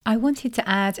I wanted to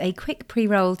add a quick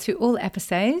pre-roll to all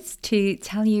episodes to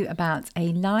tell you about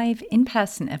a live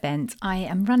in-person event I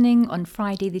am running on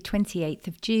Friday the 28th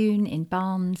of June in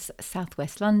Barnes,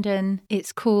 southwest London.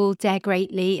 It's called Dare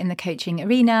Greatly in the Coaching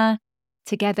Arena.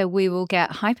 Together we will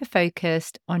get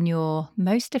hyper-focused on your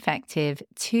most effective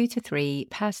 2 to 3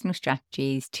 personal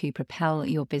strategies to propel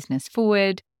your business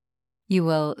forward. You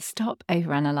will stop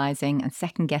overanalyzing and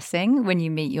second-guessing when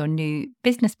you meet your new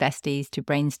business besties to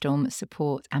brainstorm,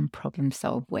 support, and problem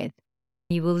solve with.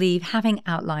 You will leave having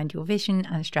outlined your vision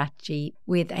and strategy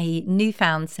with a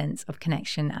newfound sense of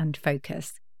connection and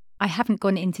focus. I haven't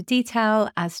gone into detail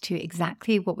as to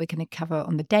exactly what we're going to cover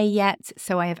on the day yet,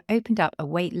 so I have opened up a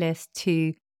waitlist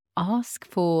to ask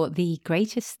for the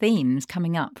greatest themes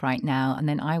coming up right now, and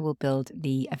then I will build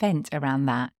the event around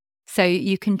that. So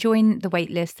you can join the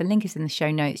waitlist. The link is in the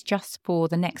show notes just for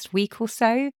the next week or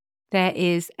so. There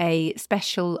is a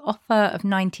special offer of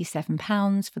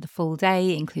 £97 for the full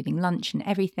day, including lunch and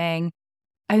everything,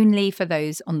 only for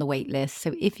those on the waitlist.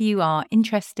 So if you are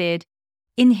interested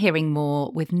in hearing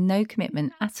more with no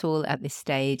commitment at all at this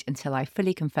stage until I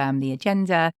fully confirm the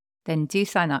agenda, then do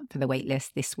sign up for the waitlist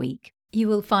this week. You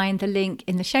will find the link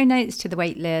in the show notes to the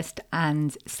waitlist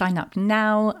and sign up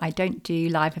now. I don't do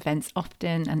live events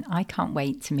often and I can't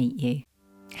wait to meet you.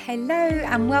 Hello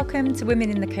and welcome to Women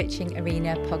in the Coaching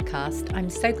Arena podcast. I'm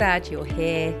so glad you're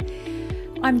here.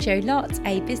 I'm Jo Lott,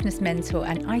 a business mentor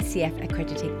and ICF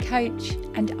accredited coach,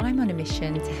 and I'm on a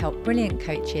mission to help brilliant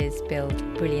coaches build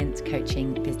brilliant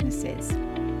coaching businesses.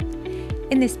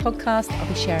 In this podcast, I'll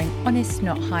be sharing honest,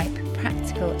 not hype,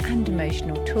 practical and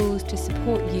emotional tools to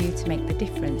support you to make the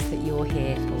difference that you're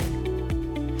here for.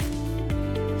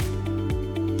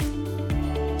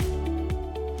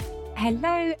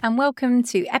 Hello and welcome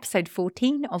to episode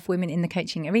 14 of Women in the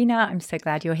Coaching Arena. I'm so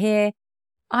glad you're here.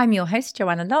 I'm your host,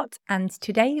 Joanna Lott, and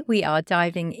today we are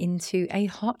diving into a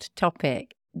hot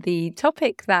topic. The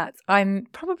topic that I'm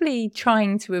probably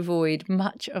trying to avoid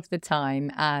much of the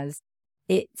time, as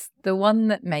it's the one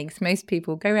that makes most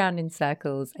people go round in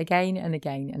circles again and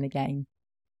again and again.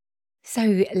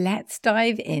 So let's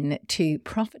dive in to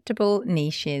profitable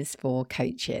niches for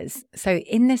coaches. So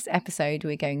in this episode,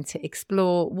 we're going to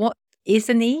explore what is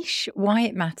a niche, why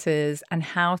it matters, and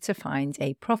how to find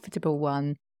a profitable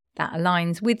one that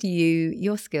aligns with you,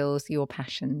 your skills, your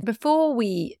passion. Before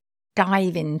we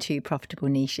dive into profitable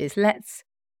niches, let's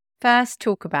first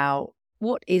talk about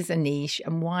what is a niche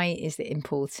and why is it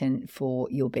important for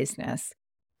your business?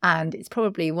 And it's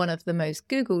probably one of the most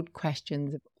Googled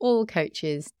questions of all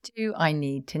coaches. Do I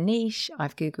need to niche?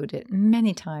 I've Googled it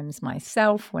many times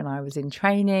myself when I was in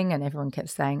training and everyone kept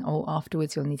saying, oh,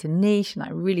 afterwards you'll need to niche. And I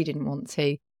really didn't want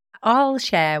to. I'll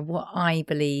share what I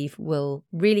believe will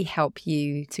really help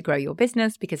you to grow your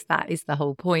business, because that is the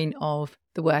whole point of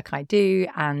the work I do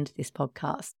and this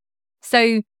podcast.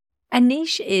 So a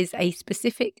niche is a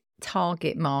specific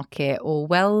target market or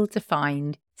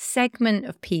well-defined segment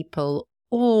of people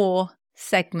or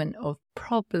segment of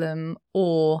problem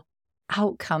or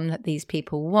outcome that these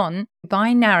people want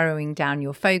by narrowing down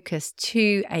your focus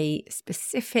to a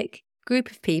specific group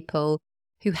of people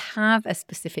who have a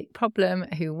specific problem,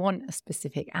 who want a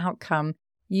specific outcome.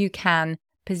 You can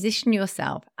position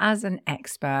yourself as an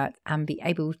expert and be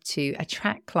able to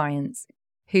attract clients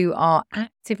who are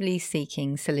actively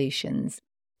seeking solutions.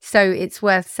 So it's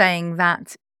worth saying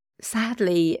that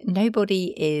sadly,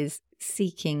 nobody is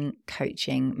seeking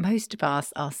coaching. Most of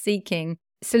us are seeking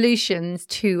solutions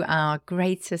to our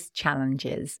greatest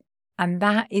challenges. And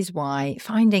that is why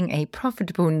finding a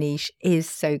profitable niche is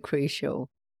so crucial.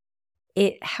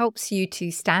 It helps you to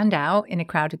stand out in a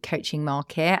crowded coaching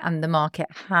market, and the market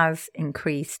has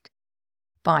increased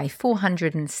by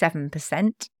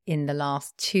 407% in the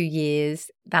last 2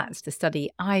 years. That's the study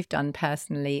I've done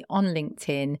personally on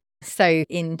LinkedIn. So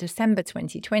in December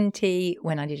 2020,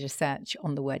 when I did a search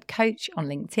on the word coach on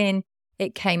LinkedIn,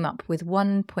 it came up with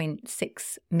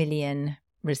 1.6 million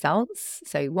results.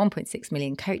 So 1.6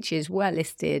 million coaches were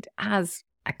listed as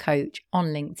a coach on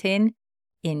LinkedIn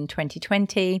in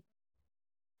 2020.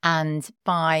 And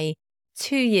by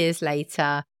 2 years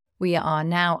later, we are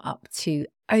now up to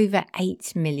over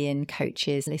 8 million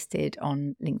coaches listed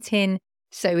on LinkedIn.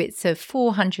 So it's a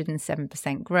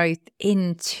 407% growth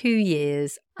in 2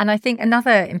 years. And I think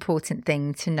another important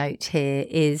thing to note here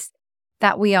is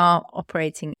that we are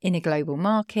operating in a global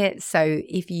market. So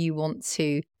if you want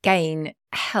to gain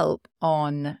help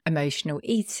on emotional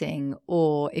eating,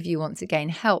 or if you want to gain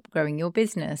help growing your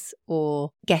business or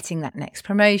getting that next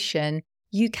promotion,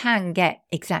 you can get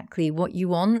exactly what you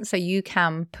want. So you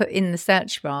can put in the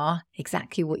search bar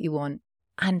exactly what you want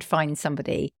and find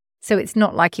somebody. So it's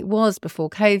not like it was before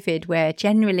COVID, where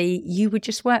generally you would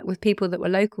just work with people that were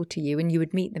local to you and you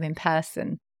would meet them in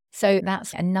person. So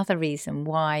that's another reason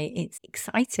why it's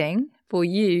exciting for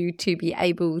you to be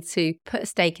able to put a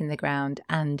stake in the ground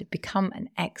and become an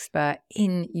expert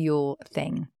in your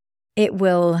thing. It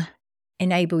will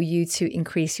enable you to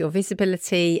increase your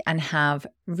visibility and have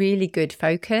really good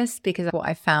focus, because what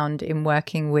I found in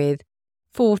working with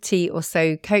 40 or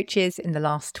so coaches in the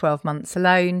last 12 months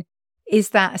alone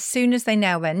is that as soon as they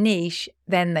nail their niche,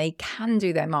 then they can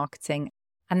do their marketing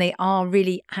and they are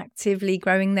really actively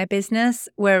growing their business.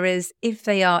 Whereas if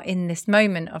they are in this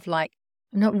moment of like,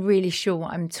 I'm not really sure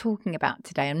what I'm talking about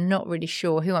today, I'm not really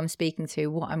sure who I'm speaking to,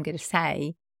 what I'm going to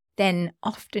say, then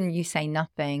often you say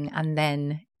nothing and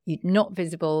then you're not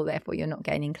visible, therefore you're not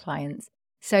gaining clients.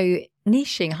 So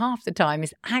niching half the time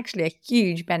is actually a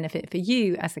huge benefit for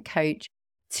you as a coach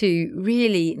to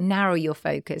really narrow your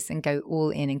focus and go all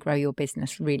in and grow your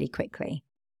business really quickly.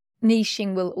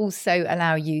 Niching will also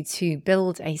allow you to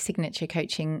build a signature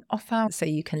coaching offer. So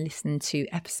you can listen to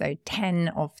episode 10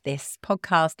 of this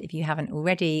podcast if you haven't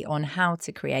already, on how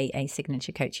to create a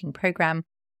signature coaching program.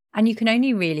 And you can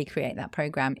only really create that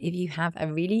program if you have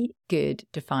a really good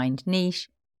defined niche.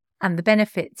 And the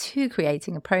benefit to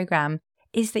creating a program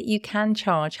is that you can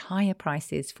charge higher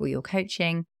prices for your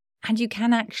coaching and you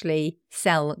can actually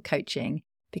sell coaching.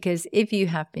 Because if you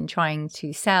have been trying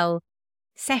to sell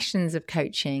sessions of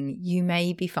coaching, you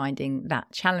may be finding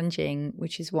that challenging,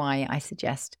 which is why I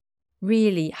suggest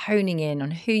really honing in on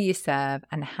who you serve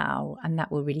and how, and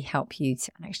that will really help you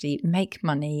to actually make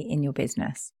money in your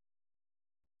business.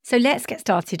 So let's get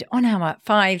started on our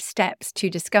 5 steps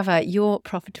to discover your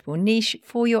profitable niche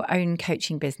for your own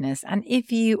coaching business. And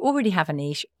if you already have a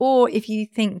niche, or if you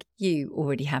think you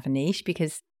already have a niche,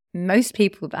 because most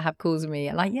people that have calls with me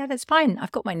are like, yeah, that's fine,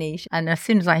 I've got my niche. And as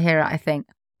soon as I hear it, I think,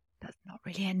 that's not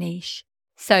really a niche.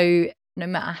 So no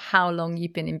matter how long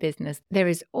you've been in business, there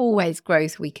is always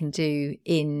growth we can do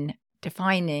in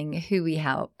defining who we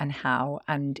help and how.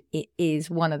 And it is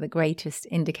one of the greatest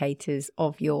indicators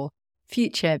of your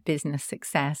future business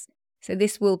success. So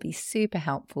this will be super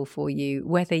helpful for you,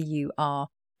 whether you are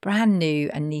brand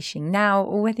new and niching now,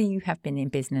 or whether you have been in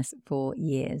business for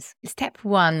years. Step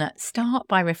 1, start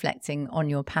by reflecting on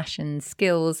your passions,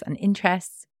 skills, and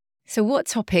interests. So what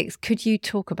topics could you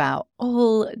talk about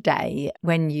all day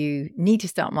when you need to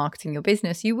start marketing your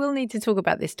business? You will need to talk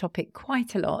about this topic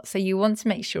quite a lot. So you want to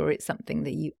make sure it's something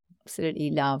that you absolutely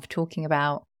love talking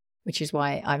about, which is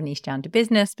why I've niched down to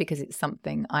business, because it's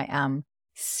something I am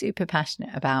super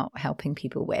passionate about helping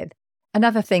people with.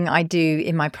 Another thing I do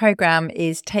in my program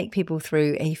is take people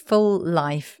through a full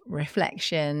life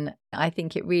reflection. I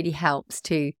think it really helps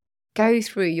to go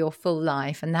through your full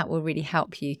life, and that will really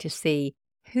help you to see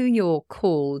who you're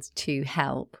called to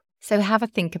help. So have a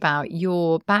think about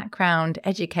your background,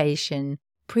 education,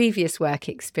 previous work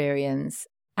experience,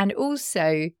 and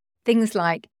also things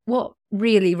like what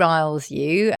really riles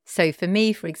you. So for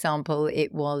me, for example,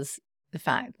 it was the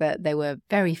fact that there were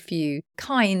very few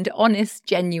kind, honest,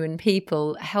 genuine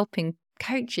people helping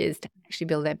coaches to actually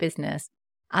build their business.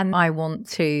 And I want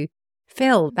to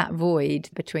fill that void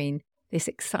between this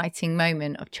exciting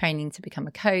moment of training to become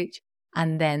a coach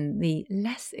and then the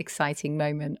less exciting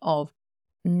moment of,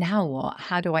 now what?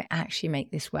 How do I actually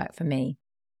make this work for me?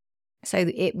 So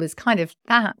it was kind of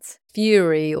that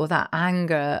fury or that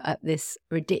anger at this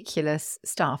ridiculous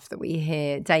stuff that we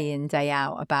hear day in, day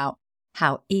out about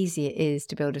how easy it is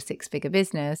to build a 6-figure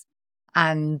business.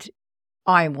 And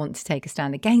I want to take a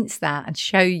stand against that and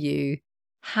show you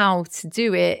how to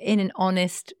do it in an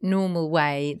honest, normal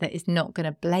way that is not going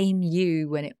to blame you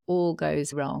when it all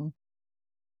goes wrong.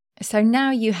 So now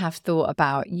you have thought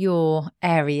about your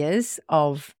areas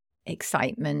of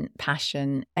excitement,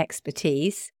 passion,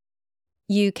 expertise.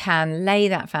 You can lay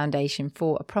that foundation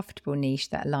for a profitable niche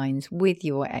that aligns with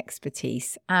your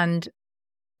expertise. And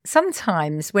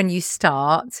sometimes when you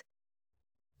start,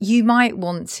 you might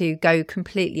want to go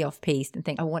completely off piste and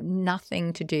think, I want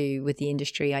nothing to do with the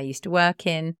industry I used to work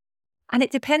in. And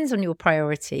it depends on your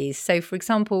priorities. So for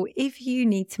example, if you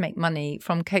need to make money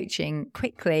from coaching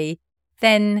quickly,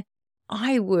 then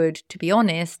I would, to be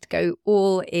honest, go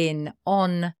all in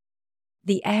on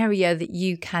the area that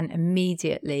you can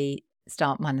immediately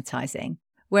start monetizing.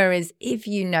 Whereas if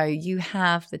you know you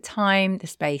have the time, the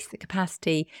space, the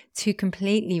capacity to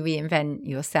completely reinvent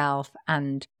yourself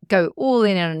and go all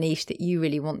in on a niche that you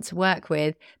really want to work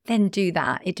with, then do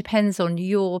that. It depends on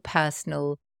your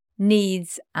personal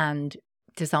needs and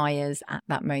desires at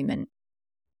that moment.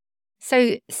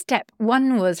 So step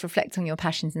 1 was reflect on your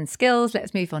passions and skills.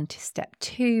 Let's move on to step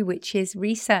 2, which is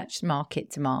research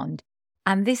market demand.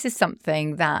 And this is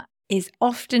something that is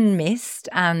often missed,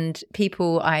 and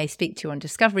people I speak to on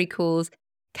discovery calls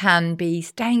can be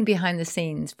staying behind the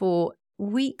scenes for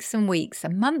weeks and weeks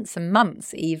and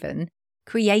months even,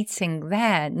 creating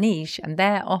their niche and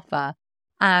their offer.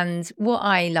 And what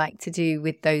I like to do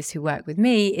with those who work with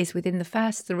me is within the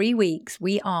first 3 weeks,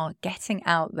 we are getting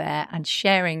out there and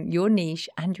sharing your niche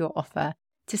and your offer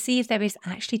to see if there is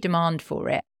actually demand for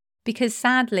it. Because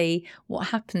sadly, what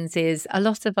happens is a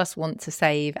lot of us want to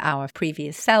save our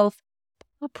previous self.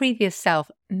 Our previous self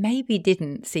maybe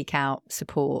didn't seek out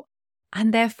support.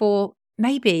 And therefore,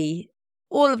 maybe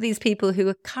all of these people who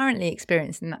are currently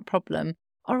experiencing that problem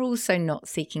are also not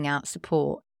seeking out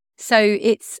support. So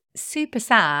it's super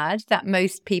sad that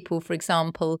most people, for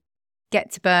example,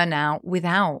 get to burnout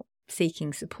without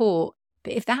seeking support.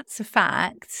 But if that's a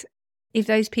fact, if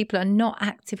those people are not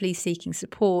actively seeking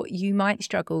support, you might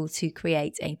struggle to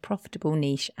create a profitable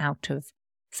niche out of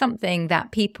something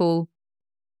that people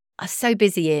are so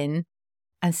busy in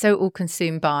and so all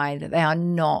consumed by that they are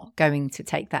not going to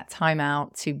take that time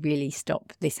out to really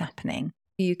stop this happening.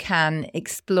 You can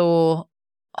explore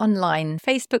online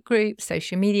Facebook groups,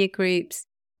 social media groups,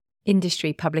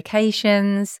 industry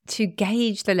publications to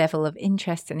gauge the level of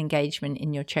interest and engagement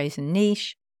in your chosen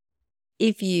niche.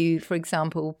 If you, for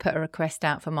example, put a request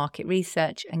out for market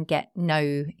research and get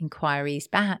no inquiries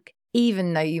back,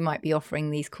 even though you might be offering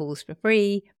these calls for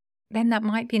free, then that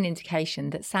might be an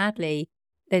indication that sadly,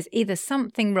 there's either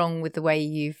something wrong with the way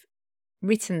you've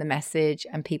written the message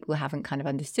and people haven't kind of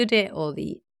understood it or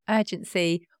the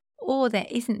urgency, or there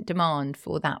isn't demand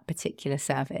for that particular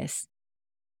service.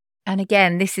 And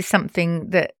again, this is something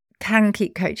that can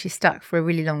keep coaches stuck for a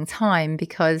really long time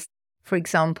because, for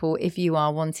example, if you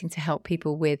are wanting to help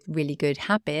people with really good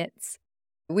habits,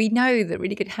 we know that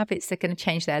really good habits are going to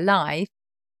change their life.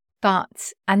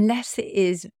 But unless it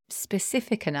is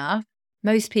specific enough,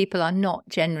 most people are not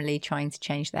generally trying to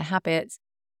change their habits,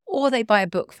 or they buy a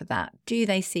book for that. Do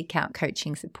they seek out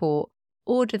coaching support,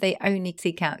 or do they only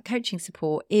seek out coaching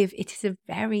support if it is a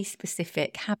very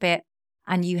specific habit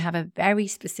and you have a very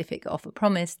specific offer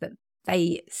promise that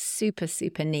they super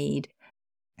need?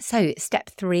 So step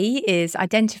 3 is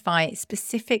identify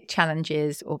specific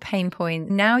challenges or pain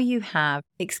points. Now you have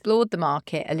explored the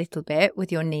market a little bit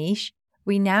with your niche.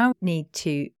 We now need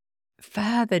to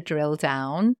further drill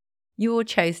down your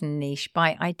chosen niche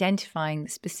by identifying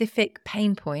specific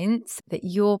pain points that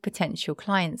your potential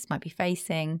clients might be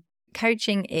facing.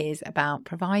 Coaching is about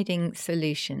providing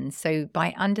solutions. So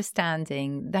by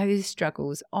understanding those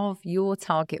struggles of your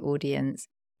target audience,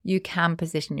 you can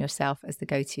position yourself as the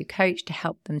go-to coach to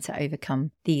help them to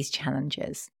overcome these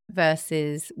challenges.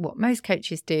 Versus what most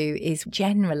coaches do is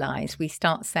generalize. We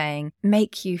start saying,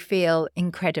 make you feel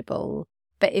incredible.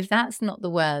 But if that's not the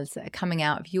words that are coming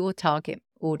out of your target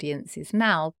audience's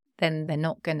mouth, then they're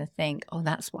not going to think, oh,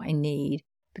 that's what I need,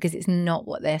 because it's not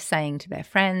what they're saying to their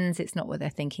friends. It's not what they're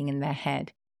thinking in their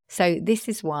head. So this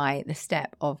is why the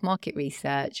step of market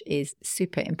research is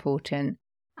super important.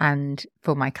 And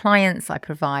for my clients, I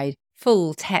provide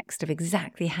full text of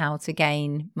exactly how to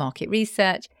gain market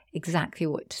research, exactly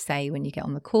what to say when you get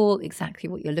on the call, exactly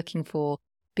what you're looking for,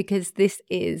 because this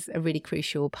is a really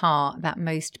crucial part that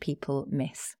most people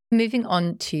miss. Moving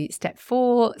on to step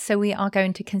 4. So we are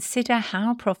going to consider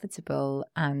how profitable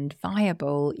and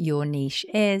viable your niche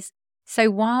is. So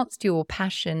whilst your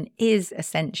passion is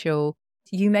essential,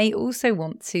 you may also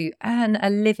want to earn a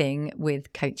living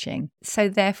with coaching. So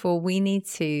therefore, we need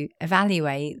to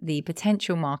evaluate the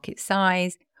potential market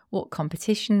size, what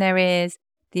competition there is,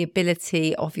 the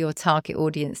ability of your target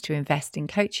audience to invest in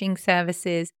coaching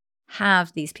services.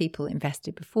 Have these people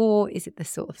invested before? Is it the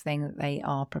sort of thing that they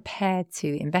are prepared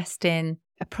to invest in?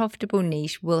 A profitable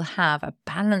niche will have a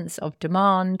balance of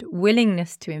demand,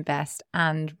 willingness to invest,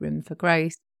 and room for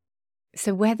growth.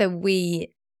 So whether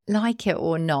we like it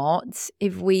or not,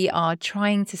 if we are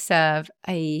trying to serve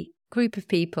a group of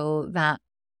people that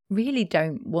really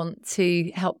don't want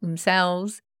to help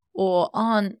themselves or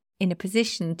aren't in a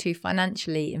position to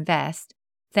financially invest,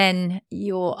 then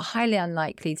you're highly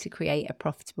unlikely to create a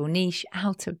profitable niche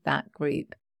out of that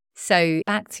group. So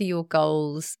back to your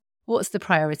goals. What's the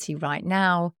priority right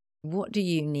now? What do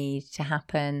you need to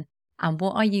happen? And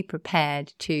what are you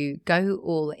prepared to go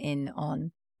all in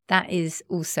on? That is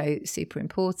also super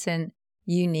important.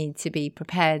 You need to be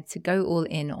prepared to go all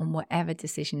in on whatever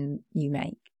decision you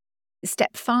make.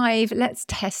 Step 5, let's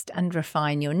test and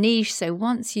refine your niche. So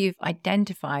once you've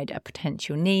identified a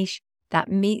potential niche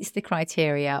that meets the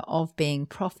criteria of being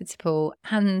profitable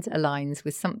and aligns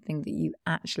with something that you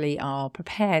actually are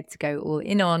prepared to go all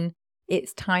in on,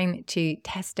 it's time to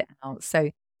test it out.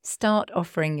 So start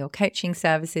offering your coaching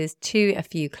services to a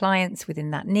few clients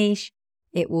within that niche.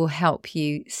 It will help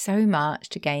you so much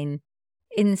to gain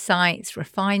insights,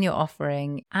 refine your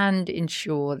offering, and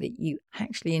ensure that you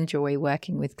actually enjoy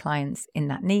working with clients in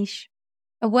that niche.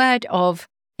 A word of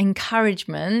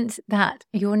encouragement that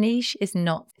your niche is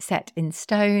not set in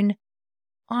stone.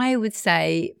 I would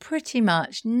say pretty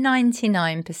much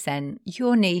 99%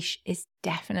 your niche is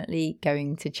definitely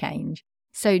going to change.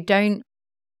 So don't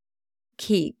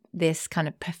keep this kind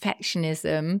of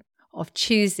perfectionism of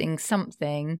choosing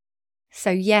something.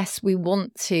 So yes, we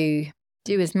want to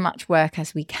do as much work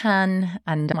as we can.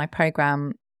 And my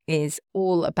program is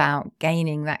all about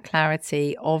gaining that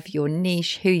clarity of your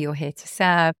niche, who you're here to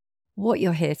serve, what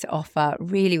you're here to offer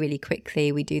really, really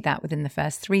quickly. We do that within the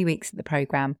first 3 weeks of the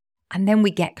program. And then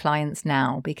we get clients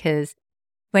now, because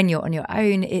when you're on your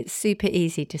own, it's super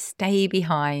easy to stay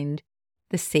behind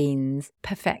the scenes,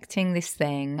 perfecting this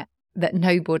thing that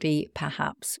nobody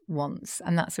perhaps wants.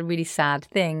 And that's a really sad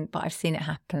thing, but I've seen it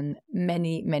happen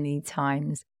many, many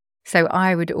times. So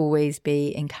I would always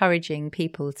be encouraging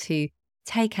people to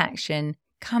take action,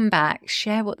 come back,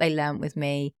 share what they learned with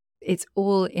me. It's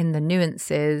all in the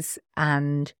nuances,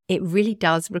 and it really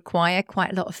does require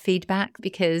quite a lot of feedback,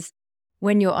 because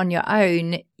when you're on your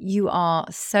own, you are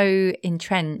so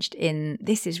entrenched in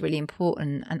this is really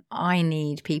important and I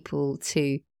need people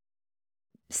to,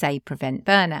 say, prevent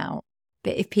burnout.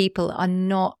 But if people are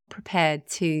not prepared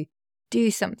to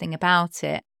do something about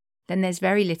it, then there's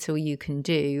very little you can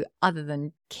do other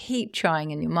than keep trying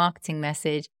in your marketing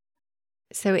message.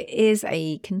 So it is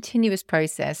a continuous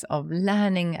process of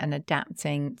learning and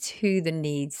adapting to the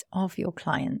needs of your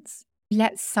clients.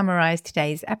 Let's summarize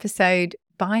today's episode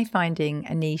by finding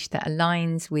a niche that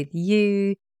aligns with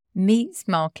you, meets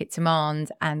market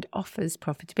demand, and offers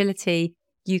profitability.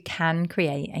 You can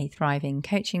create a thriving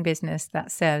coaching business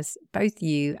that serves both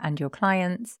you and your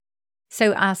clients.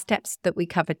 So our steps that we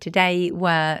covered today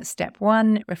were: step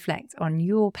 1, reflect on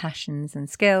your passions and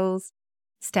skills.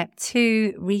 Step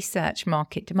 2, research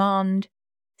market demand.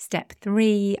 Step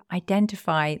 3,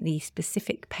 identify the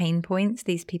specific pain points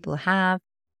these people have.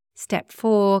 Step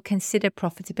 4, consider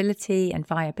profitability and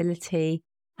viability.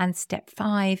 And step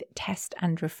 5, test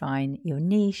and refine your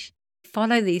niche.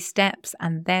 Follow these steps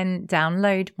and then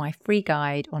download my free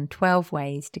guide on 12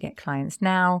 ways to get clients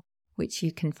now, which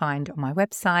you can find on my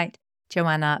website,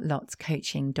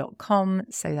 joannalottcoaching.com.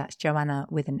 So that's Joanna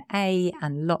with an A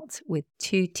and Lott with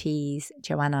 2 T's,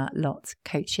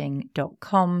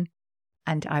 joannalottcoaching.com.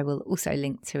 And I will also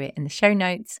link to it in the show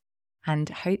notes, and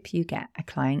hope you get a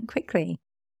client quickly.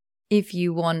 If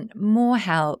you want more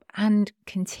help and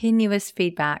continuous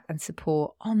feedback and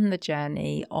support on the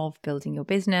journey of building your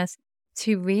business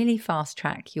to really fast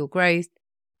track your growth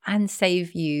and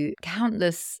save you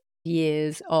countless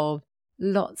years of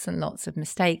lots and lots of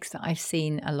mistakes that I've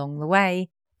seen along the way,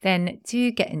 then do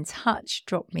get in touch.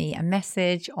 Drop me a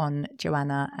message on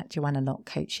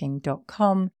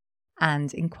joanna@joannalottcoaching.com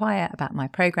and inquire about my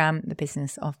program, The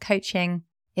Business of Coaching.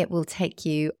 It will take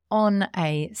you on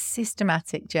a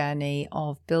systematic journey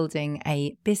of building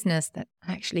a business that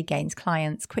actually gains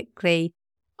clients quickly.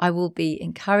 I will be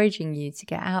encouraging you to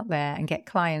get out there and get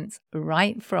clients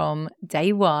right from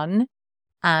day one.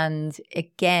 And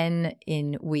again,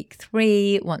 in week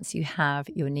 3, once you have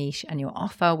your niche and your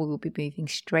offer, we will be moving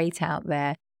straight out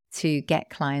there to get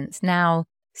clients now.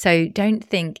 So don't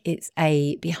think it's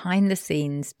a behind the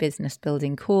scenes business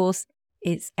building course.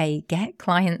 It's a get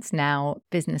clients now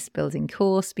business building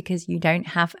course, because you don't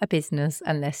have a business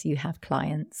unless you have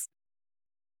clients.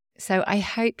 So I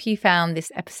hope you found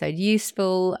this episode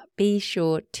useful. Be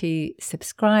sure to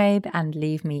subscribe and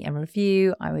leave me a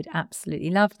review. I would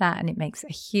absolutely love that, and it makes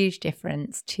a huge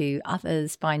difference to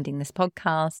others finding this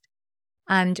podcast.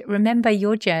 And remember,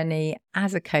 your journey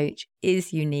as a coach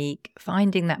is unique.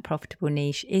 Finding that profitable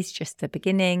niche is just the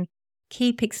beginning.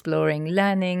 Keep exploring,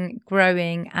 learning,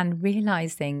 growing, and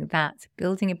realizing that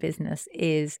building a business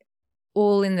is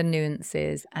all in the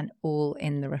nuances and all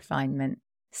in the refinement.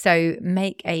 So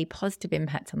make a positive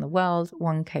impact on the world,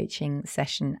 one coaching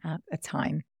session at a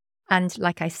time. And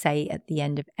like I say at the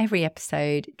end of every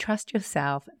episode, trust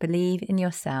yourself, believe in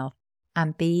yourself,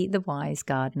 and be the wise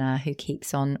gardener who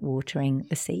keeps on watering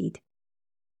the seed.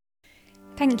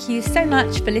 Thank you so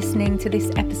much for listening to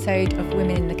this episode of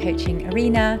Women in the Coaching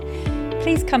Arena.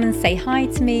 Please come and say hi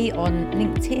to me on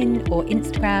LinkedIn or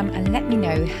Instagram and let me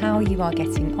know how you are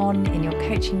getting on in your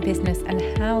coaching business and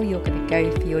how you're going to go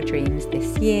for your dreams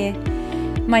this year.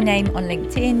 My name on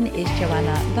LinkedIn is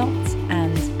Joanna Lott,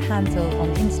 and handle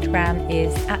on Instagram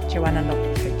is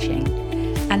 @JoannaLottCoaching.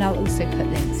 And I'll also put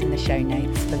links in the show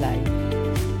notes below.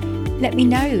 Let me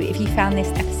know if you found this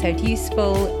episode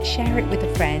useful, share it with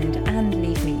a friend and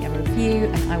leave me a review,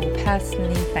 and I will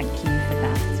personally thank you for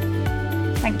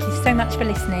that. Thank you so much for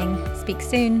listening. Speak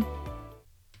soon.